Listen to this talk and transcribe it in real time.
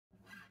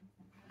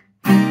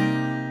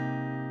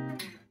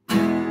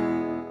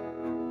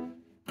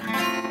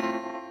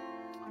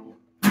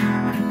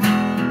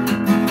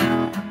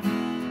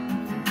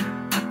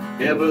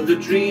Never the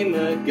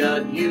dreamer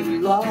got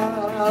you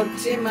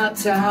locked in my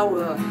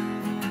tower.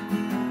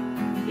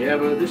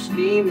 Never the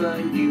schemer,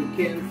 you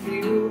can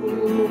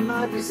fuel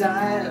my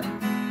desire.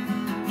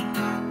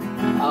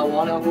 I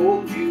wanna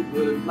hold you,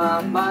 but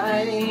my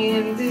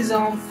mind is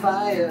on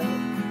fire.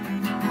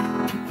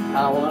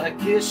 I wanna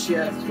kiss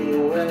you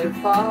through a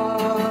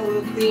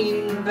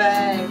polythene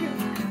bag.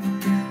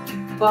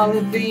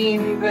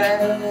 Polythene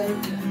bag,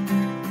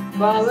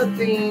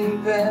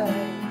 polythene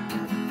bag.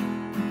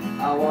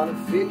 I wanna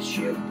fix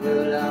you,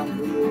 but I'm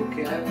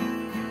broken.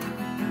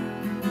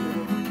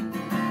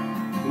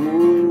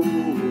 Ooh.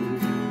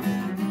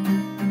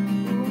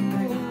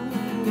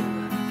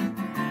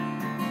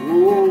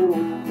 Ooh.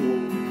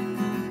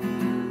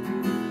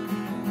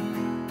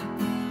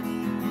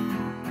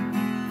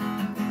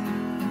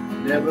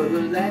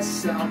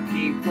 Nevertheless, I'll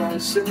keep on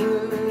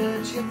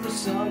searching for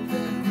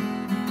something.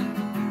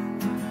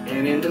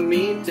 And in the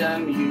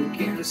meantime, you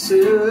can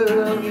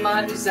serve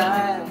my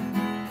desire.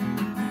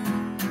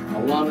 I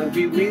wanna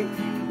be with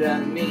you,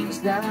 that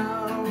means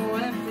now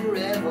and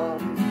forever.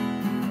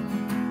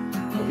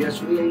 I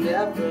guess we'll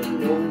never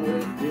know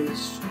if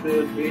this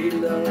could be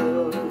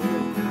love.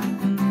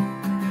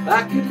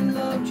 I could have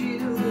loved you,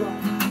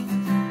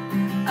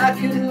 I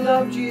could have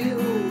loved you.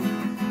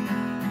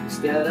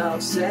 Instead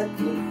I'll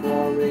settle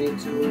for a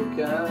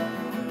token.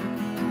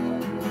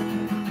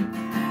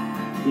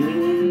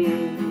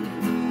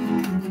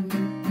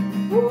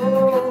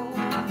 Whoa.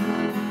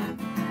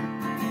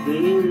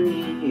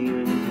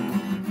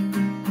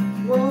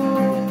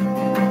 Whoa.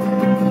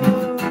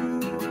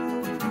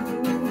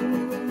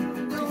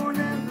 Don't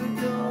ever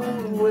go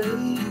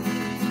away.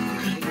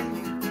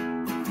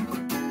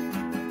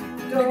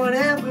 Don't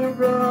ever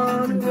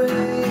run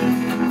away.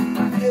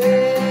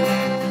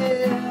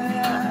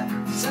 Yeah.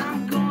 'Cause I'm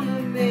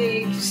gonna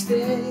make you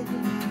stay.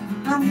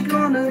 I'm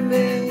gonna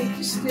make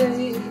you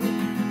stay.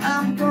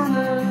 I'm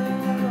gonna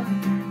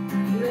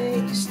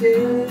make you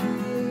stay.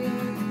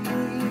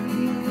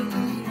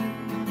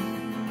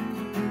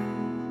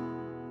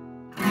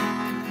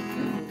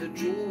 The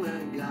dreamer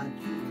got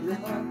you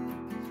locked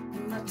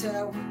in my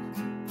tower.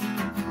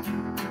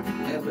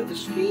 Never the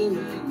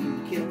schemer, you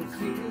can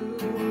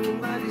feel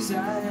my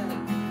desire.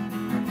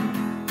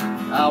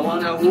 I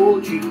wanna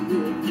hold you,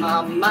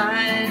 my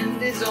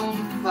mind is on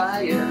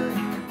fire.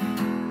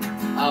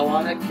 I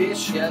wanna kiss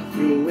you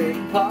through a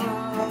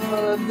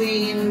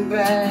polythene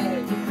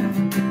bag.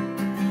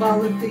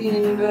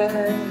 Polythene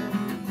bag.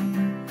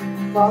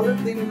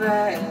 Polythene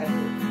bag.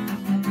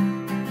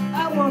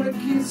 I wanna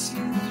kiss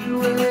you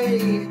through a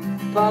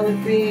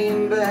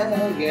polythene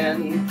bag.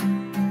 And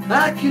I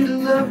could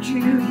have loved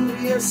you,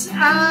 yes,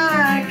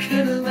 I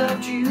could have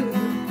loved you.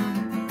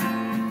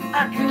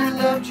 I could have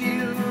loved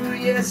you,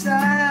 yes, I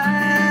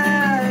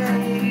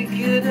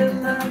could have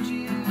loved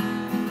you.